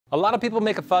A lot of people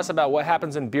make a fuss about what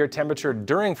happens in beer temperature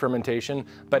during fermentation,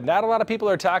 but not a lot of people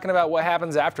are talking about what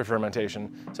happens after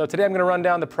fermentation. So today I'm going to run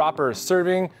down the proper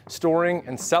serving, storing,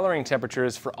 and cellaring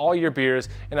temperatures for all your beers,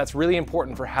 and that's really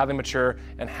important for how they mature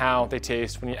and how they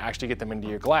taste when you actually get them into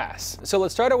your glass. So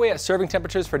let's start our way at serving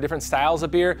temperatures for different styles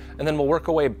of beer, and then we'll work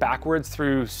our way backwards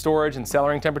through storage and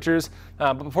cellaring temperatures.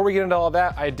 But before we get into all of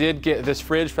that, I did get this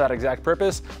fridge for that exact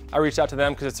purpose. I reached out to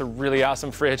them because it's a really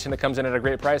awesome fridge and it comes in at a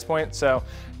great price point. So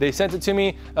they sent it to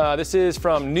me. This is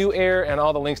from NewAir, and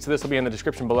all the links to this will be in the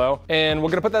description below. And we're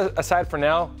gonna put that aside for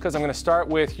now because I'm gonna start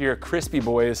with your crispy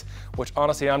boys, which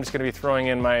honestly I'm just gonna be throwing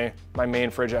in my main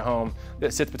fridge at home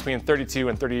that sits between 32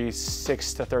 and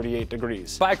 36 to 38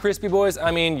 degrees. By crispy boys,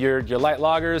 I mean your light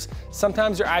lagers,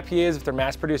 sometimes your IPAs if they're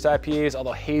mass-produced IPAs,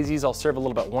 although hazies I'll serve a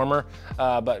little bit warmer,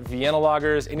 but Vienna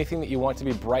lagers, anything that you want to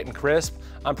be bright and crisp,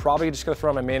 I'm probably just gonna throw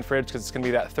in my main fridge because it's gonna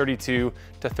be that 32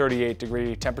 to 38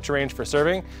 degree temperature range for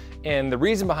serving. And the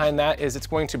reason behind that is it's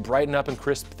going to brighten up and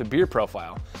crisp the beer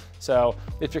profile. So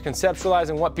if you're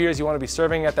conceptualizing what beers you want to be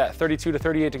serving at that 32 to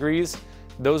 38 degrees,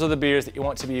 those are the beers that you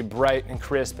want to be bright and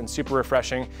crisp and super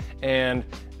refreshing, and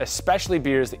especially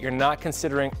beers that you're not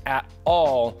considering at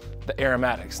all the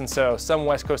aromatics. And so some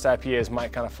West Coast IPAs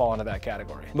might kind of fall into that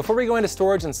category. Before we go into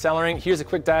storage and cellaring, here's a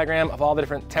quick diagram of all the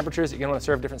different temperatures that you're gonna want to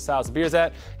serve different styles of beers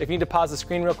at. If you need to pause the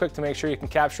screen real quick to make sure you can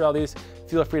capture all these,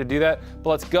 feel free to do that. But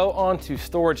let's go on to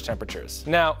storage temperatures.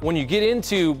 Now, when you get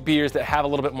into beers that have a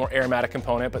little bit more aromatic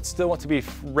component, but still want to be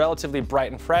relatively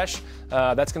bright and fresh,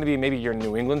 that's gonna be maybe your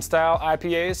New England style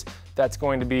IPAs. That's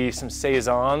going to be some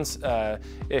Saisons.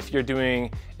 If you're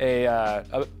doing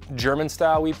a German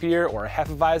style wheat beer or a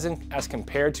Hefeweizen as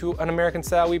compared to an American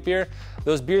style wheat beer,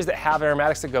 those beers that have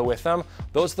aromatics that go with them,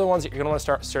 those are the ones that you're gonna wanna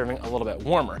start serving a little bit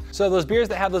warmer. So those beers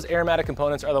that have those aromatic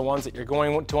components are the ones that you're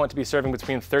going to want to be serving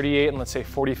between 38 and let's say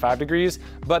 45 degrees,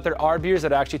 but there are beers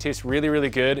that actually taste really, really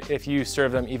good if you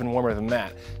serve them even warmer than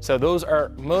that. So those are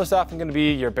most often gonna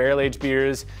be your barrel-aged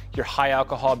beers, your high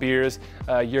alcohol beers,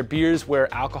 your beers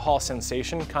where alcohol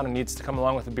sensation kind of needs to come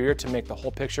along with the beer to make the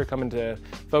whole picture come into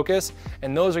focus,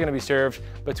 and those are gonna be served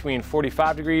between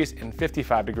 45 degrees and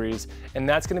 55 degrees, and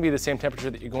that's gonna be the same temperature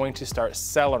that you're going to start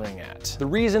cellaring at. The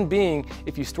reason being,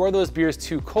 if you store those beers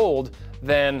too cold,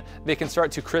 then they can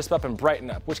start to crisp up and brighten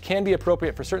up, which can be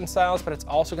appropriate for certain styles, but it's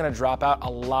also gonna drop out a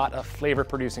lot of flavor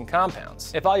producing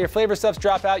compounds. If all your flavor stuffs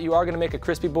drop out, you are gonna make a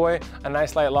crispy boy, a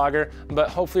nice light lager, but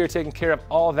hopefully you're taking care of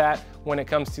all that when it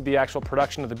comes to the actual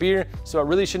production of the beer, so it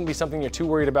really shouldn't be something you're too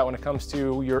worried about when it comes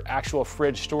to your actual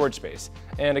fridge storage space.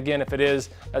 And again, if it is,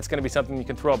 that's gonna be something you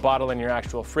can throw a bottle in your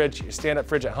actual fridge, your stand-up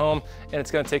fridge at home, and it's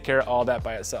gonna take care of all that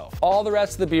by itself. All the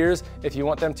rest of the beers, if you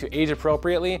want them to age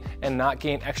appropriately and not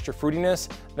gain extra fruitiness,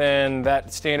 then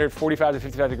that standard 45 to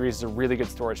 55 degrees is a really good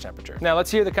storage temperature. Now let's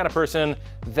hear the kind of person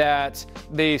that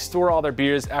they store all their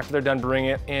beers after they're done brewing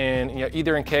it in,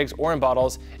 either in kegs or in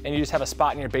bottles, and you just have a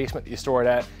spot in your basement that you store it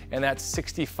at, and that's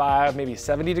 65, maybe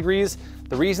 70 degrees.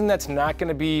 The reason that's not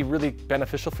gonna be really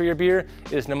beneficial for your beer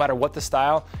is no matter what the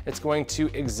style, it's going to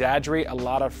exaggerate a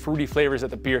lot of fruity flavors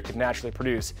that the beer could naturally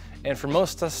produce. And for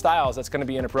most styles, that's gonna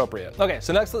be inappropriate. Okay,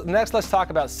 so next let's talk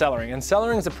about cellaring. And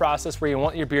cellaring is a process where you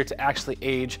want your beer to actually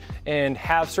age and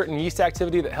have certain yeast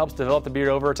activity that helps develop the beer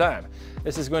over time.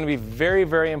 This is going to be very,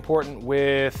 very important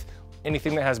with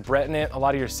anything that has Brett in it, a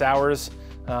lot of your sours,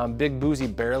 big boozy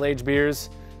barrel-aged beers,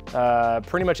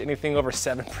 pretty much anything over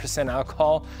 7%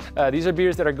 alcohol. These are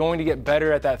beers that are going to get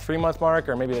better at that 3-month mark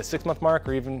or maybe the 6-month mark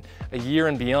or even a year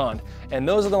and beyond. And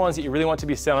those are the ones that you really want to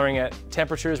be cellaring at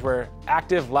temperatures where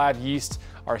active live yeast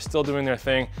are still doing their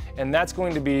thing, and that's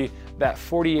going to be that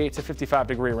 48 to 55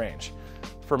 degree range.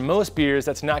 For most beers,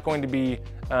 that's not going to be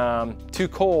too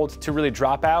cold to really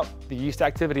drop out the yeast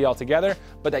activity altogether,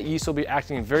 but that yeast will be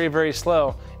acting very, very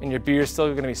slow, and your beer is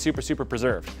still gonna be super, super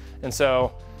preserved. And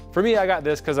so, for me, I got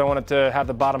this because I wanted to have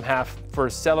the bottom half for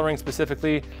cellaring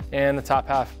specifically and the top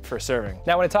half for serving.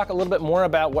 Now, when I talk a little bit more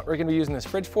about what we're gonna be using this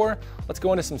fridge for, let's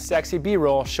go into some sexy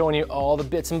B-roll showing you all the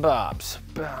bits and bobs.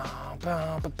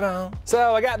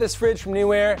 So I got this fridge from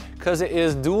NewAir because it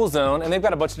is dual zone, and they've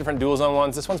got a bunch of different dual zone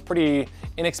ones. This one's pretty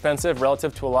inexpensive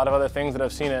relative to a lot of other things that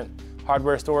I've seen at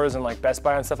hardware stores and like Best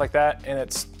Buy and stuff like that, and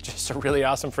it's just a really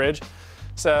awesome fridge.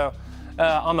 So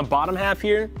on the bottom half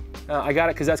here, I got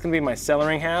it because that's gonna be my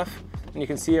cellaring half, and you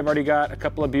can see I've already got a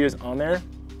couple of beers on there.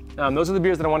 Those are the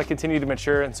beers that I want to continue to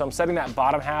mature, and so I'm setting that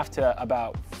bottom half to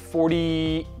about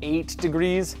 48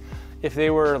 degrees. If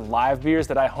they were live beers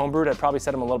that I homebrewed, I'd probably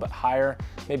set them a little bit higher,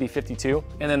 maybe 52.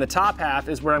 And then the top half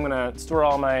is where I'm gonna store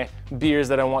all my beers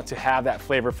that I want to have that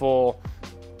flavorful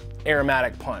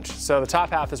aromatic punch. So the top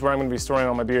half is where I'm gonna be storing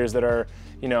all my beers that are,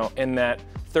 in that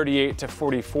 38 to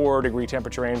 44 degree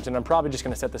temperature range, and I'm probably just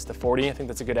gonna set this to 40. I think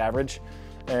that's a good average.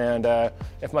 And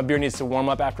if my beer needs to warm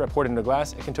up after I pour it into a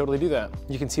glass, it can totally do that.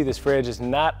 You can see this fridge is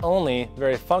not only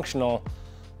very functional,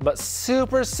 but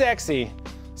super sexy.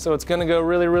 So it's gonna go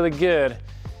really, really good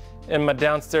in my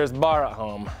downstairs bar at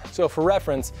home. So for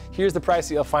reference, here's the price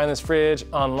that you'll find this fridge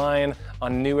online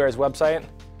on NewAir's website.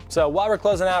 So while we're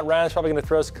closing out, Ryan's probably gonna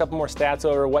throw us a couple more stats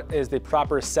over what is the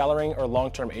proper cellaring or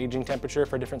long-term aging temperature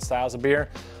for different styles of beer.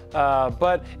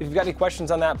 But if you've got any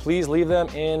questions on that, please leave them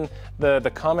in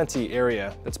the commentee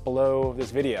area that's below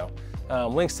this video.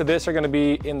 Links to this are gonna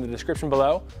be in the description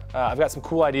below. I've got some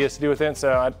cool ideas to do with it,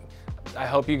 so I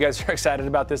hope you guys are excited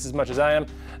about this as much as I am.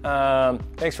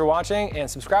 Thanks for watching, and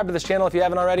subscribe to this channel if you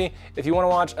haven't already. If you wanna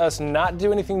watch us not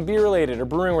do anything beer related or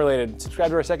brewing related, subscribe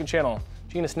to our second channel,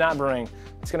 GENUSBREWING.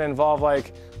 It's gonna involve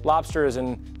like lobsters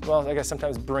and, well, I guess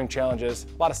sometimes brewing challenges,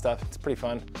 a lot of stuff. It's pretty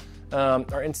fun.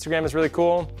 Our Instagram is really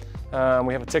cool.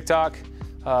 We have a TikTok.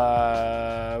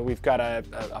 We've got a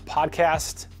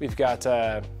podcast. We've got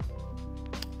a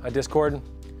Discord.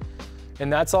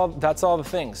 And that's all the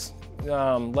things.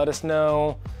 Let us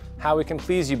know how we can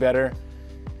please you better,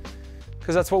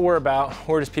 because that's what we're about.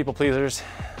 We're just people pleasers.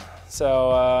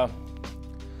 So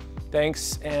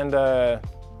thanks, and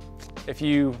if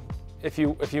you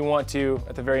want to,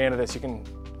 at the very end of this, you can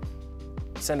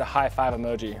send a high five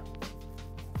emoji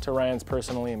to Ryan's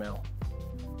personal email.